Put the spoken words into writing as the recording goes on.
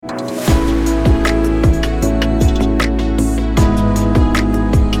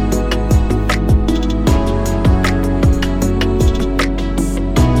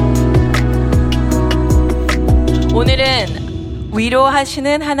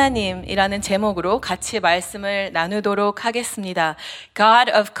위로하시는 하나님이라는 제목으로 같이 말씀을 나누도록 하겠습니다.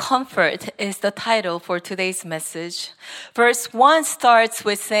 God of Comfort is the title for today's message. Verse 1 starts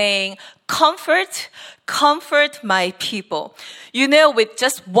with saying, Comfort, comfort my people. You know, with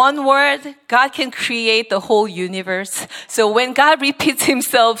just one word, God can create the whole universe. So when God repeats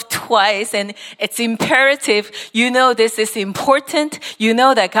himself twice and it's imperative, you know this is important. You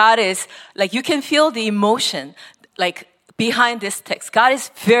know that God is, like, you can feel the emotion, like, behind this text. God is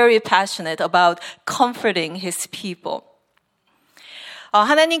very passionate about comforting his people.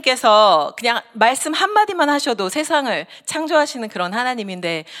 하나님께서 그냥 말씀 한마디만 하셔도 세상을 창조하시는 그런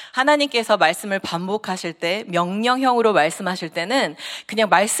하나님인데, 하나님께서 말씀을 반복하실 때, 명령형으로 말씀하실 때는 그냥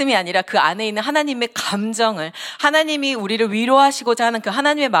말씀이 아니라 그 안에 있는 하나님의 감정을, 하나님이 우리를 위로하시고자 하는 그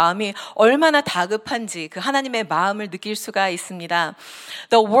하나님의 마음이 얼마나 다급한지 그 하나님의 마음을 느낄 수가 있습니다.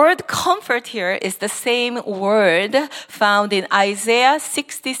 The word comfort here is the same word found in Isaiah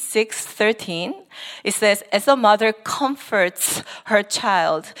 66:13. It says, as a mother comforts her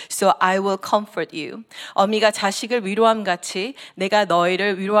child, so I will comfort you. 어미가 자식을 위로함 같이 내가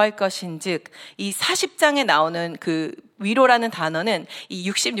너희를 위로할 것인즉, 이 40장에 나오는 그 위로라는 단어는 이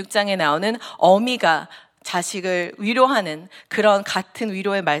 66장에 나오는 어미가 자식을 위로하는 그런 같은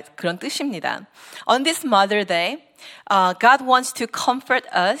위로의 그런 뜻입니다. On this Mother Day, God wants to comfort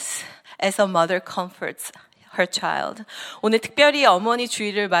us as a mother comforts her child. 오늘 특별히 어머니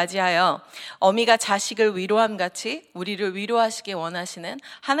주일을 맞이하여 어미가 자식을 위로함 같이 우리를 위로하시길 원하시는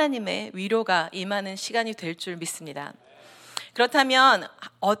하나님의 위로가 임하는 시간이 될 줄 믿습니다. 그렇다면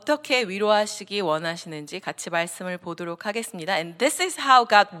어떻게 위로하시기 원하시는지 같이 말씀을 보도록 하겠습니다. And this is how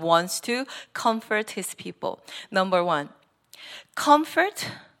God wants to comfort his people. Number 1.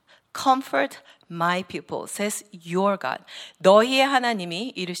 Comfort my people, says your God. 너희의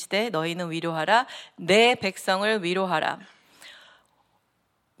하나님이 이르시되 너희는 위로하라. 내 백성을 위로하라.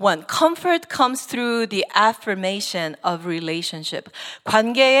 1. Comfort comes through the affirmation of relationship.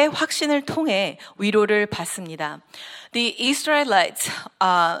 관계의 확신을 통해 위로를 받습니다. The Israelites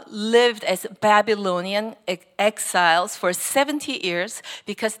lived as Babylonian exiles for 70 years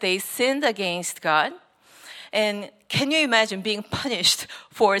because they sinned against God. And can you imagine being punished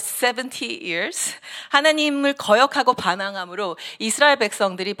for 70 years? 하나님을 거역하고 반항함으로 이스라엘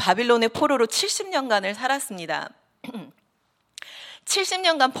백성들이 바빌론의 포로로 70년간을 살았습니다.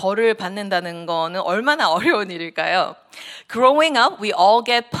 70년간 벌을 받는다는 거는 얼마나 어려운 일일까요? Growing up, we all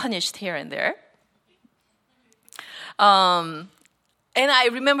get punished here and there. And I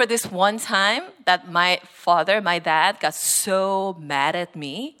remember this one time that my dad, got so mad at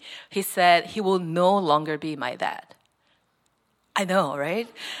me. He said he will no longer be my dad. I know, right?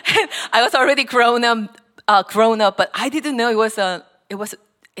 I was already grown up, but I didn't know it was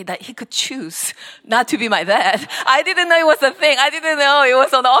that he could choose not to be my dad. I didn't know it was a thing. I didn't know it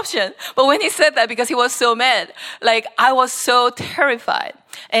was an option. But when he said that, because he was so mad, like, I was so terrified.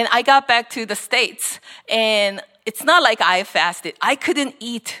 And I got back to the States, and it's not like I fasted. I couldn't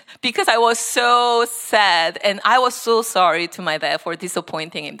eat because I was so sad, and I was so sorry to my dad for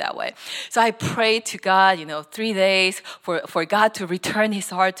disappointing him that way. So I prayed to God, 3 days for God to return his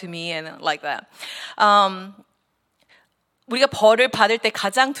heart to me and like that. 우리가 벌을 받을 때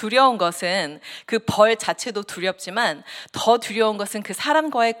가장 두려운 것은 그 벌 자체도 두렵지만 더 두려운 것은 그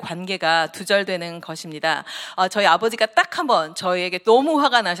사람과의 관계가 두절되는 것입니다. 저희 아버지가 딱 한 번 저희에게 너무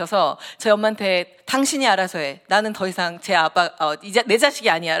화가 나셔서 저희 엄마한테 당신이 알아서 해. 나는 더 이상 제 아빠, 이제 내 자식이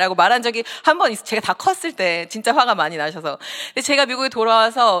아니야. 라고 말한 적이 한 번 있어요. 제가 다 컸을 때 진짜 화가 많이 나셔서. 근데 제가 미국에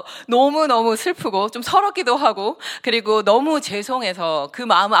돌아와서 너무너무 슬프고 좀 서럽기도 하고, 그리고 너무 죄송해서 그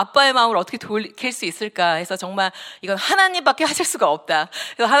마음을, 아빠의 마음을 어떻게 돌릴 수 있을까 해서 정말 이건 하나님밖에 하실 수가 없다.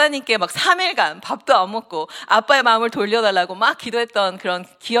 그래서 하나님께 막 3일간 밥도 안 먹고 아빠의 마음을 돌려달라고 막 기도했던 그런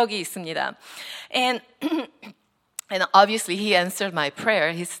기억이 있습니다. And obviously he answered my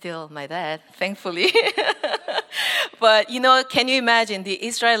prayer. He's still my dad, thankfully. But, can you imagine the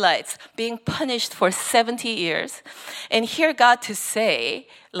Israelites being punished for 70 years? And hear God to say,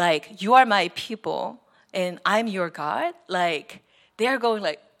 like, you are my people and I'm your God? Like, they are going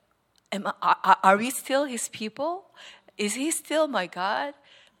like, are we still his people? Is he still my God?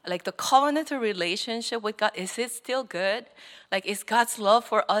 Like, the covenantal relationship with God, is it still good? Like, is God's love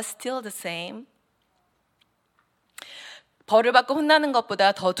for us still the same? 벌을 받고 혼나는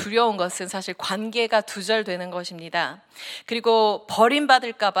것보다 더 두려운 것은 사실 관계가 두절되는 것입니다. 그리고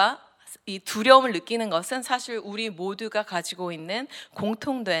버림받을까 봐 이 두려움을 느끼는 것은 사실 우리 모두가 가지고 있는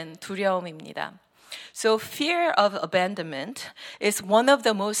공통된 두려움입니다. So fear of abandonment is one of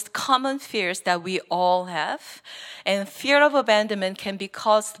the most common fears that we all have. And fear of abandonment can be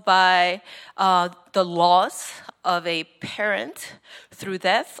caused by the loss of a parent through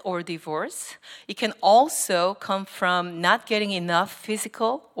death or divorce. It can also come from not getting enough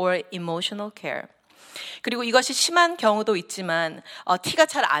physical or emotional care. 그리고 이것이 심한 경우도 있지만 티가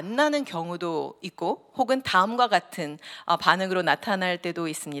잘 안 나는 경우도 있고 혹은 다음과 같은 반응으로 나타날 때도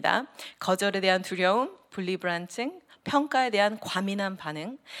있습니다. 거절에 대한 두려움, 분리불안증, 평가에 대한 과민한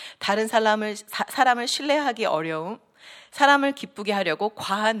반응, 다른 사람을 신뢰하기 어려움, 사람을 기쁘게 하려고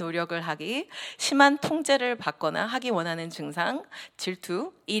과한 노력을 하기, 심한 통제를 받거나 하기 원하는 증상,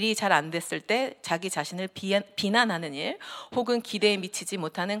 질투, 일이 잘 안 됐을 때 자기 자신을 비난하는 일, 혹은 기대에 미치지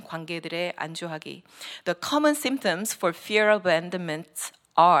못하는 관계들에 안주하기. The common symptoms for fear of abandonment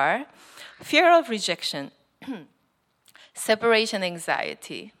are fear of rejection, separation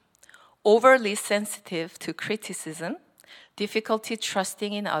anxiety, overly sensitive to criticism, difficulty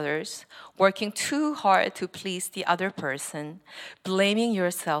trusting in others, working too hard to please the other person, blaming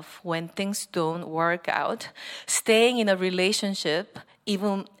yourself when things don't work out, staying in a relationship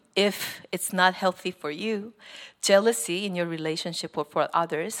even if it's not healthy for you, jealousy in your relationship or for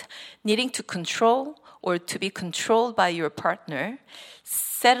others, needing to control or to be controlled by your partner,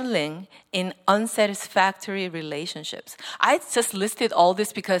 settling in unsatisfactory relationships. I just listed all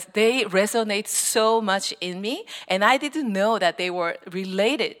this because they resonate so much in me, and I didn't know that they were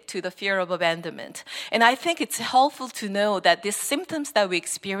related to the fear of abandonment. And I think it's helpful to know that these symptoms that we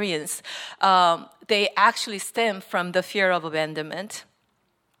experience, they actually stem from the fear of abandonment.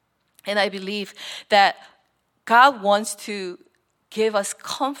 And I believe that God wants to give us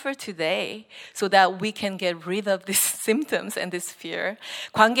comfort today so that we can get rid of these symptoms and this fear.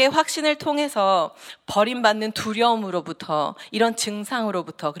 관계의 확신을 통해서 버림받는 두려움으로부터, 이런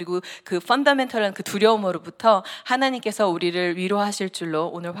증상으로부터, 그리고 그 펀더멘털한 그 두려움으로부터 하나님께서 우리를 위로하실 줄로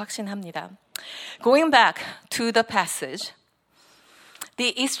오늘 확신합니다. Going back to the passage,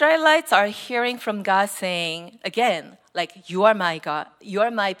 the Israelites are hearing from God saying, again, like, you are my God, you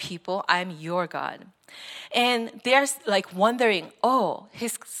are my people, I'm your God. And they're like wondering, oh,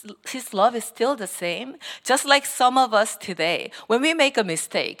 his love is still the same? Just like some of us today, when we make a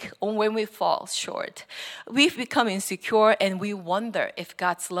mistake or when we fall short, we've become insecure and we wonder if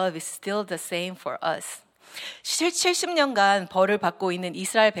God's love is still the same for us. 70년간 벌을 받고 있는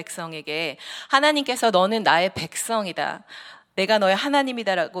이스라엘 백성에게 하나님께서 너는 나의 백성이다, 내가 너의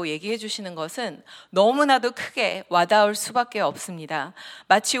하나님이다라고 얘기해 주시는 것은 너무나도 크게 와닿을 수밖에 없습니다.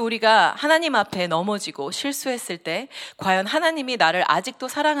 마치 우리가 하나님 앞에 넘어지고 실수했을 때 과연 하나님이 나를 아직도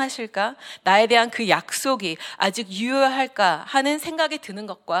사랑하실까? 나에 대한 그 약속이 아직 유효할까 하는 생각이 드는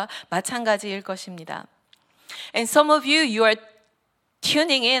것과 마찬가지일 것입니다. And some of you are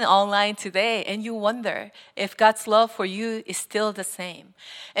tuning in online today and you wonder if God's love for you is still the same.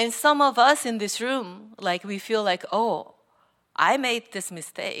 And some of us in this room, like we feel like, oh, I made this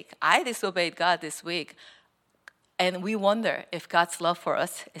mistake. I disobeyed God this week. And we wonder if God's love for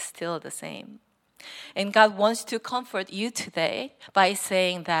us is still the same. And God wants to comfort you today by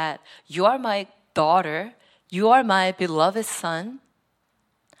saying that you are my daughter. You are my beloved son.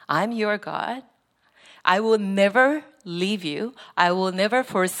 I'm your God. I will never leave you. I will never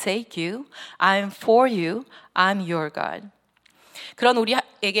forsake you. I'm for you. I'm your God. 그런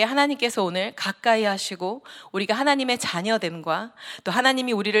우리에게 하나님께서 오늘 가까이 하시고 우리가 하나님의 자녀됨과 또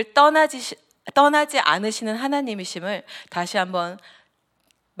하나님이 우리를 떠나지 않으시는 하나님이심을 다시 한번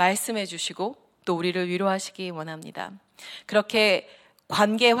말씀해 주시고 또 우리를 위로하시기 원합니다. 그렇게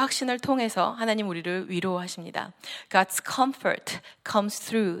관계의 확신을 통해서 하나님 우리를 위로하십니다. God's comfort comes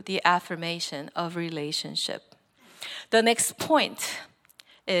through the affirmation of relationship. The next point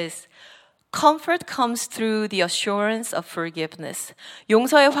is Comfort comes through the assurance of forgiveness.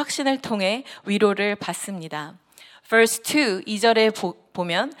 용서의 확신을 통해 위로를 받습니다. Verse 2, 2절에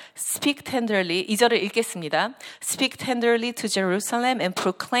보면 Speak tenderly, 2절을 읽겠습니다. Speak tenderly to Jerusalem and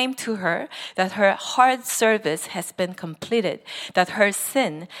proclaim to her that her hard service has been completed, that her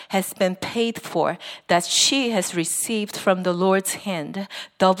sin has been paid for, that she has received from the Lord's hand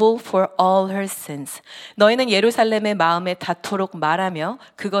double for all her sins. 너희는 예루살렘의 마음에 닿도록 말하며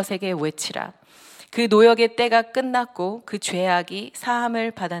그것에게 외치라. 그 노역의 때가 끝났고 그 죄악이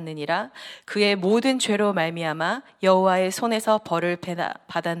사함을 받았느니라. 그의 모든 죄로 말미암아 여호와의 손에서 벌을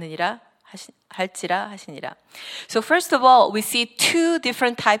받았느니라 할지라 하시니라. So first of all, we see two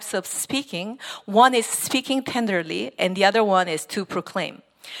different types of speaking. One is speaking tenderly and the other one is to proclaim.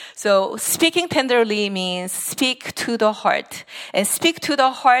 So speaking tenderly means speak to the heart. And speak to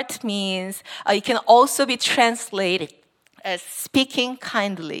the heart means it can also be translated as speaking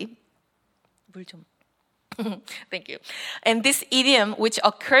kindly. 물 좀. Thank you. And this idiom, which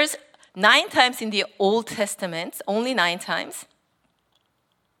occurs 9 times in the Old Testament, only 9 times,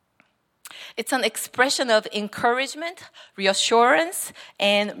 it's an expression of encouragement, reassurance,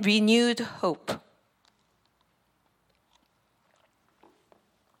 and renewed hope.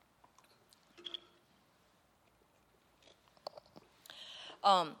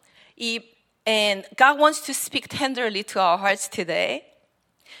 And God wants to speak tenderly to our hearts today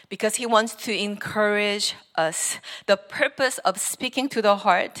because He wants to encourage us. The purpose of speaking to the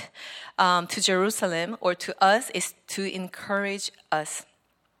heart, to Jerusalem or to us, is to encourage us.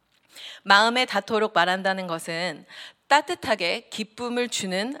 마음에 닿도록 말한다는 것은 따뜻하게 기쁨을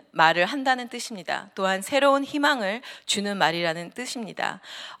주는 말을 한다는 뜻입니다. 또한 새로운 희망을 주는 말이라는 뜻입니다.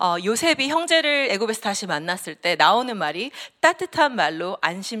 요셉이 형제를 애굽에서 다시 만났을 때 나오는 말이 따뜻한 말로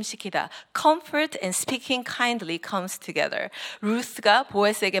안심시키다. Comfort and speaking kindly comes together. 루스가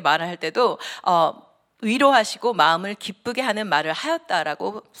보에스에게 말을 할 때도 위로하시고 마음을 기쁘게 하는 말을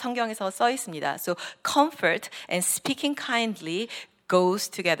하였다라고 성경에서 써 있습니다. So comfort and speaking kindly goes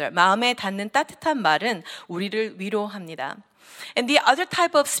together. 마음에 닿는 따뜻한 말은 우리를 위로합니다. And the other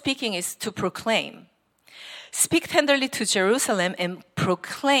type of speaking is to proclaim. Speak tenderly to Jerusalem and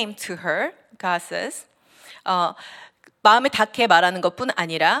proclaim to her, God says. 마음에 닿게 말하는 것뿐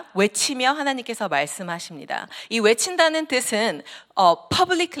아니라 외치며 하나님께서 말씀하십니다. 이 외친다는 뜻은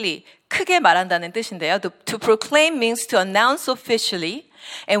publicly, 크게 말한다는 뜻인데요. To proclaim means to announce officially.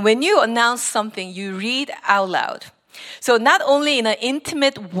 And when you announce something, you read out loud. So not only in an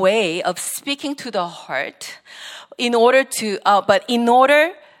intimate way of speaking to the heart,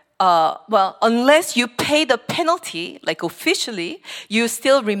 unless you pay the penalty, like officially, you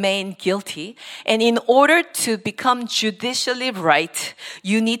still remain guilty. And in order to become judicially right,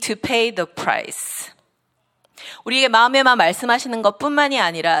 you need to pay the price. 우리의 마음에만 말씀하시는 것뿐만이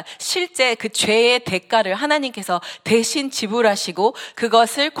아니라 실제 그 죄의 대가를 하나님께서 대신 지불하시고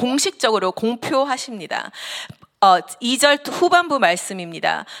그것을 공식적으로 공표하십니다. 2절 후반부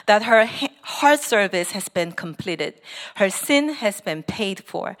말씀입니다. That her heart service has been completed. Her sin has been paid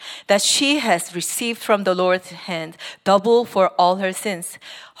for. That she has received from the Lord's hand double for all her sins.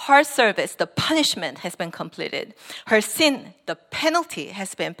 Heart service, the punishment has been completed. Her sin, the penalty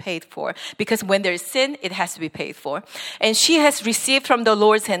has been paid for. Because when there is sin, it has to be paid for. And she has received from the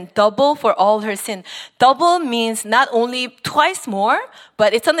Lord's hand double for all her sin. Double means not only twice more,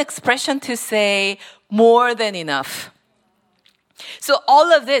 but it's an expression to say more than enough. So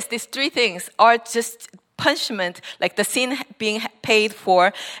all of this, these 3 things are just punishment, like the sin being paid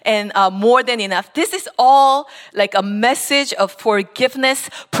for and more than enough. This is all like a message of forgiveness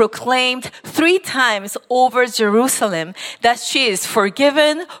proclaimed 3 times over Jerusalem, that she is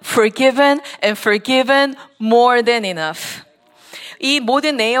forgiven, forgiven, and forgiven more than enough. 이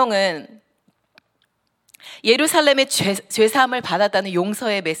모든 내용은 예루살렘의 죄사함을 받았다는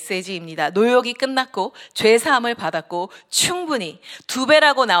용서의 메시지입니다. 노역이 끝났고 죄사함을 받았고 충분히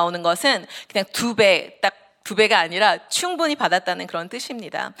 2배라고 나오는 것은 그냥 2배, 딱 2배가 아니라 충분히 받았다는 그런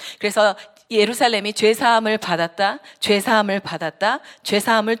뜻입니다. 그래서 예루살렘이 죄사함을 받았다, 죄사함을 받았다,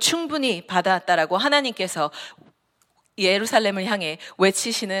 죄사함을 충분히 받았다라고 하나님께서 예루살렘을 향해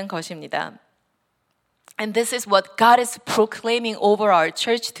외치시는 것입니다. And this is what God is proclaiming over our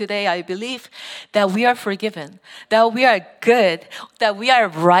church today, I believe, that we are forgiven, that we are good, that we are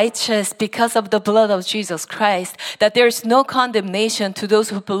righteous because of the blood of Jesus Christ, that there is no condemnation to those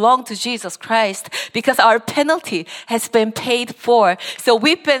who belong to Jesus Christ because our penalty has been paid for. So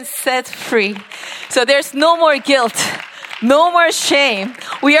we've been set free. So there's no more guilt. No more shame.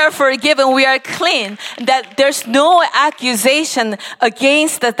 We are forgiven. We are clean. That there's no accusation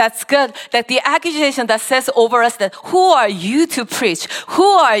against that. That's good. That the accusation that says over us that who are you to preach? Who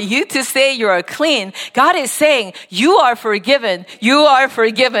are you to say you are clean? God is saying you are forgiven. You are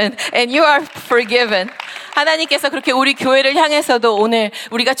forgiven. And you are forgiven. 하나님께서 그렇게 우리 교회를 향해서도 오늘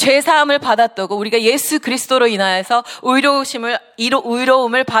우리가 죄사함을 받았다고, 우리가 예수 그리스도로 인하여서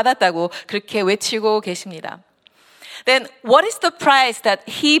의로움을 받았다고 그렇게 외치고 계십니다. Then what is the price that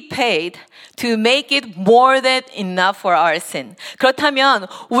He paid to make it more than enough for our sin? 그렇다면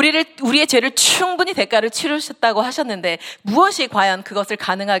우리의 죄를 충분히 대가를 치르셨다고 하셨는데 무엇이 과연 그것을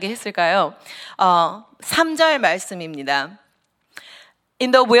가능하게 했을까요? 3절 말씀입니다.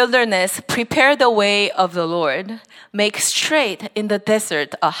 In the wilderness, prepare the way of the Lord. Make straight in the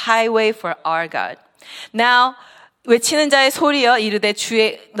desert a highway for our God. Now, 외치는 자의 소리여 이르되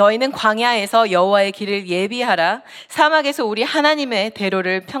너희는 광야에서 여호와의 길을 예비하라. 사막에서 우리 하나님의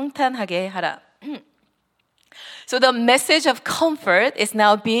대로를 평탄하게 하라. So the message of comfort is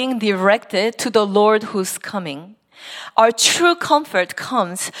now being directed to the Lord who's coming. Our true comfort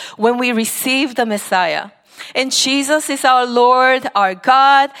comes when we receive the Messiah. And Jesus is our Lord, our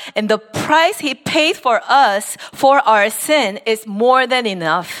God, and the price He paid for us for our sin is more than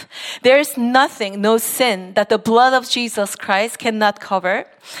enough. There is nothing, no sin that the blood of Jesus Christ cannot cover.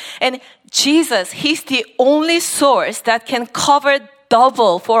 And Jesus, He's the only source that can cover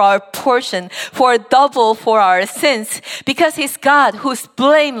double for our portion, for double for our sins, because He's God who's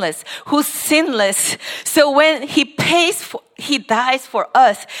blameless, who's sinless. So when He dies for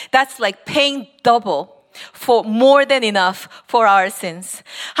us, that's like paying double. For more than enough for our sins.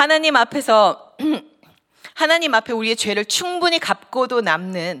 하나님 앞에 우리의 죄를 충분히 갚고도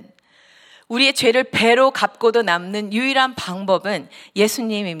남는, 우리의 죄를 배로 갚고도 남는 유일한 방법은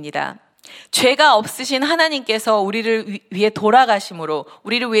예수님입니다. 죄가 없으신 하나님께서 우리를 위해 돌아가심으로,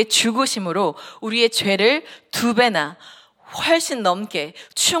 우리를 위해 죽으심으로 우리의 죄를 2배나 훨씬 넘게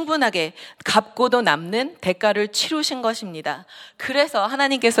충분하게 갚고도 남는 대가를 치르신 것입니다. 그래서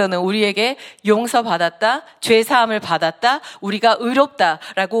하나님께서는 우리에게 용서받았다, 죄사함을 받았다, 우리가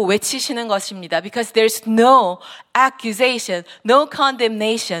의롭다라고 외치시는 것입니다. Because there's no accusation, no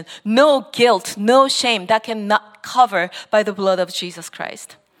condemnation, no guilt, no shame that cannot cover by the blood of Jesus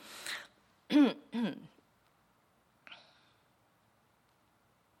Christ.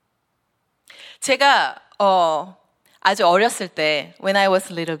 제가 아주 어렸을 때, when I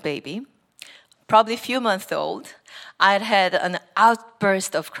was a little baby, probably a few months old, I had an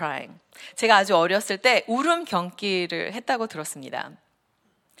outburst of crying. 제가 아주 어렸을 때 울음 경기를 했다고 들었습니다.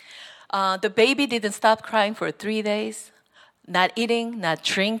 The baby didn't stop crying for 3 days. Not eating, not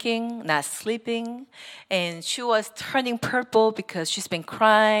drinking, not sleeping. And she was turning purple because she's been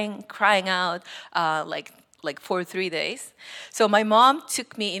crying out like for 3 days. So my mom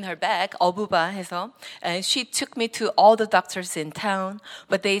took me in her bag, 어부바 해서, and she took me to all the doctors in town,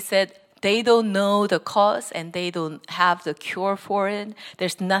 but they said they don't know the cause and they don't have the cure for it.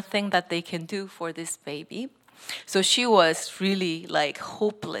 There's nothing that they can do for this baby. So she was really like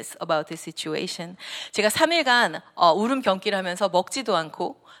hopeless about this situation. 제가 3일간 울음 경기를 하면서 먹지도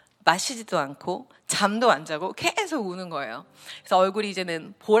않고 마시지도 않고 잠도 안 자고 계속 우는 거예요. 그래서 얼굴이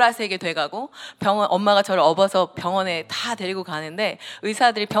이제는 보라색이 돼가고 엄마가 저를 업어서 병원에 다 데리고 가는데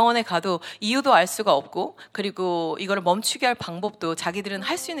의사들이 병원에 가도 이유도 알 수가 없고 그리고 이거를 멈추게 할 방법도 자기들은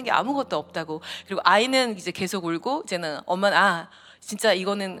할 수 있는 게 아무것도 없다고 그리고 아이는 이제 계속 울고 이제는 엄마는 진짜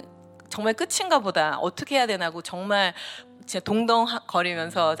이거는 정말 끝인가 보다 어떻게 해야 되나고 정말 진짜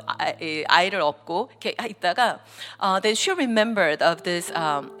동동거리면서 아이를 업고 이렇게 있다가 then she remembered of this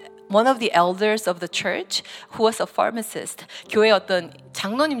one of the elders of the church who was a pharmacist. 교회 어떤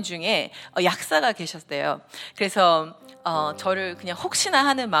장로님 중에 약사가 계셨대요. 그래서 저를 그냥 혹시나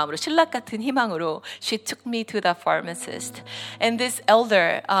하는 마음으로 신락 같은 희망으로 she took me to the pharmacist. And this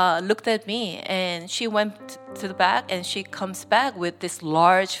elder looked at me and she went to the back and she comes back with this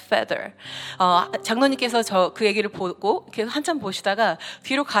large feather. 장로님께서 그 얘기를 보고 이렇게 한참 보시다가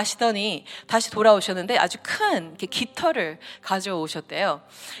뒤로 가시더니 다시 돌아오셨는데 아주 큰 깃털을 가져오셨대요.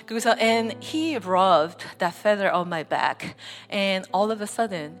 그래서 and he rubbed that feather on my back and all of a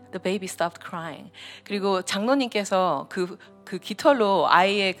sudden the baby stopped crying. 그리고 장로님께서 그 깃털로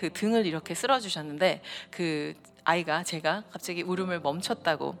아이의 그 등을 이렇게 쓸어주셨는데 제가 갑자기 울음을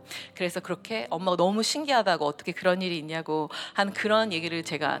멈췄다고 그래서 그렇게 엄마가 너무 신기하다고 어떻게 그런 일이 있냐고 한 그런 얘기를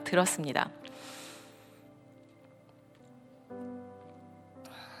제가 들었습니다.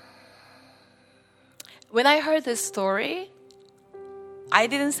 When I heard this story, I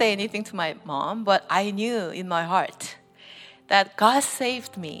didn't say anything to my mom, but I knew in my heart that God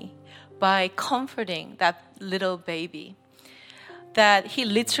saved me by comforting that little baby. That He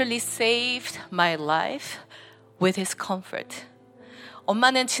literally saved my life with His comfort.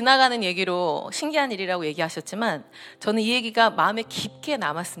 엄마는 지나가는 얘기로 신기한 일이라고 얘기하셨지만 저는 이 얘기가 마음에 깊게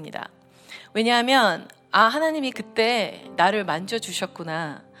남았습니다. 왜냐하면 하나님이 그때 나를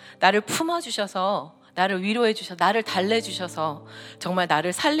만져주셨구나. 나를 품어주셔서 나를 위로해 주셔서 나를 달래주셔서 정말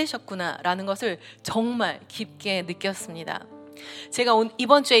나를 살리셨구나 라는 것을 정말 깊게 느꼈습니다. 제가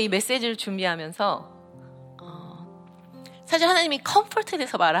이번 주에 이 메시지를 준비하면서 사실 하나님이 컴포트에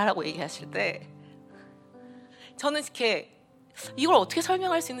대해서 말하라고 얘기하실 때 저는 이렇게 이걸 어떻게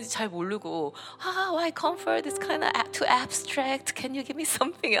설명할 수 있는지 잘 모르고 why comfort is kind of too abstract. Can you give me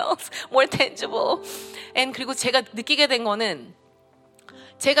something else more tangible? And 그리고 제가 느끼게 된 거는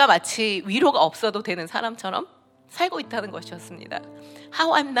제가 마치 위로가 없어도 되는 사람처럼 살고 있다는 것이었습니다.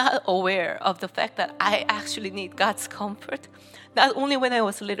 How I'm not aware of the fact that I actually need God's comfort. Not only when I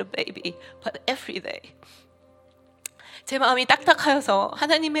was a little baby, but every day. 제 마음이 딱딱하여서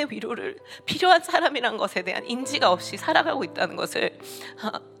하나님의 위로를 필요한 사람이란 것에 대한 인지가 없이 살아가고 있다는 것을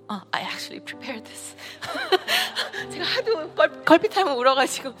I actually prepared this. 제가 하도 걸핏하면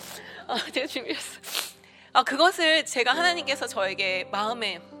울어가지고 제가 준비했어요. 그것을 제가 하나님께서 저에게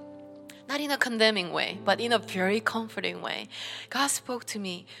마음에 not in a condemning way, but in a very comforting way. God spoke to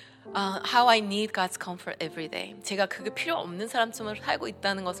me how I need God's comfort every day. 제가 그게 필요 없는 사람처럼 살고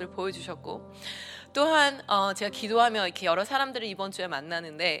있다는 것을 보여주셨고 또한 제가 기도하며 이렇게 여러 사람들을 이번 주에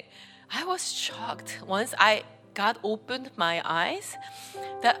만나는데 I was shocked once God opened my eyes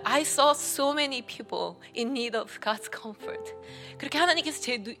that I saw so many people in need of God's comfort. 그렇게 하나님께서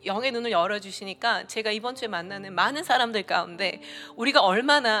제 영의 눈을 열어주시니까 제가 이번 주에 만나는 많은 사람들 가운데 우리가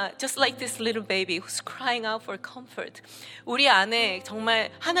얼마나 just like this little baby who's crying out for comfort. 우리 안에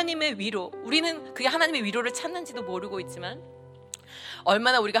정말 하나님의 위로, 우리는 그게 하나님의 위로를 찾는지도 모르고 있지만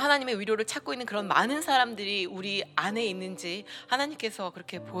얼마나 우리가 하나님의 위로를 찾고 있는 그런 많은 사람들이 우리 안에 있는지 하나님께서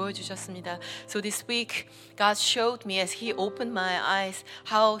그렇게 보여주셨습니다. So this week, God showed me as He opened my eyes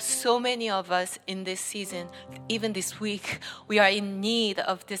how so many of us in this season, even this week, we are in need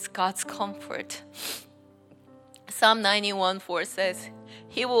of this God's comfort. Psalm 91:4 says,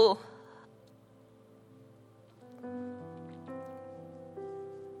 He will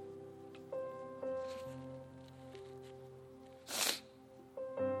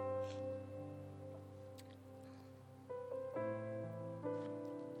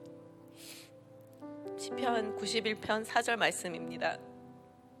시편 91편 4절 말씀입니다.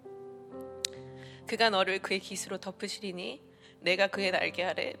 그가 너를 그의 깃으로 덮으시리니 내가 그의 날개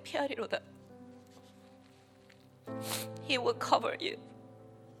아래 피하리로다. He will cover you.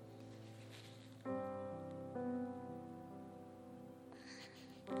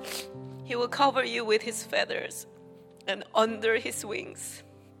 He will cover you with His feathers, and under His wings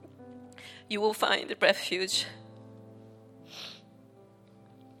you will find refuge.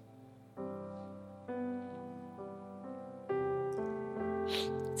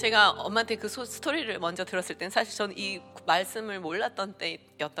 제가 엄마한테 그 스토리를 먼저 들었을 땐 사실 저는 이 말씀을 몰랐던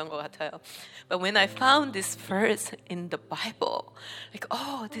때였던 것 같아요. But when I found this verse in the Bible, like,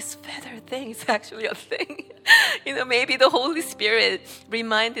 oh, this feather thing is actually a thing. You know, maybe the Holy Spirit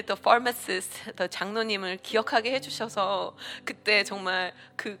reminded the pharmacist, the 장로님을 기억하게 해주셔서 그때 정말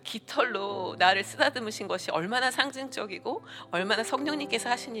그 깃털로 나를 쓰다듬으신 것이 얼마나 상징적이고 얼마나 성령님께서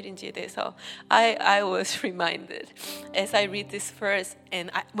하신 일인지에 대해서 I was reminded as I read this verse.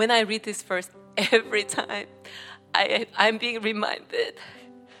 And when I read this verse, every time I'm being reminded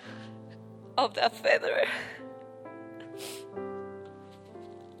of that feather.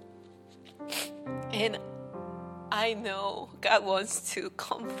 And I know God wants to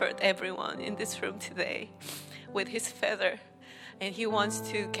comfort everyone in this room today with His feather. And He wants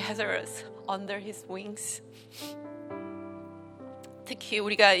to gather us under His wings. 특히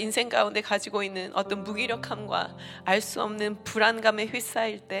우리가 인생 가운데 가지고 있는 어떤 무기력함과 알 수 없는 불안감에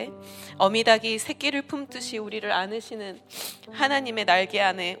휩싸일 때 어미닭이 새끼를 품듯이 우리를 안으시는 하나님의 날개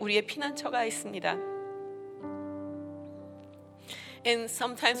안에 우리의 피난처가 있습니다. And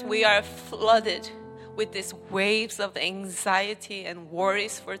sometimes we are flooded with these waves of anxiety and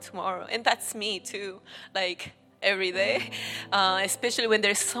worries for tomorrow. And that's me too. Like every day, especially when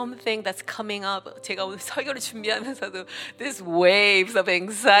there's something that's coming up. 제가 오늘 설교를 준비하면서도 these waves of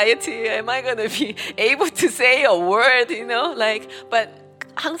anxiety. Am I gonna be able to say a word? You know, like, but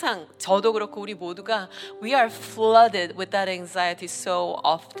항상 저도 그렇고 우리 모두가 we are flooded with that anxiety so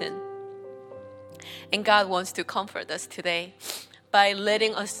often. And God wants to comfort us today by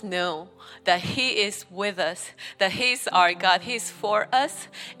letting us know that He is with us, that He is our God, He is for us,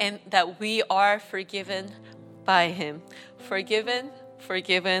 and that we are forgiven by Him. Forgiven,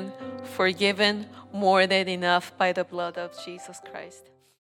 forgiven, forgiven more than enough by the blood of Jesus Christ.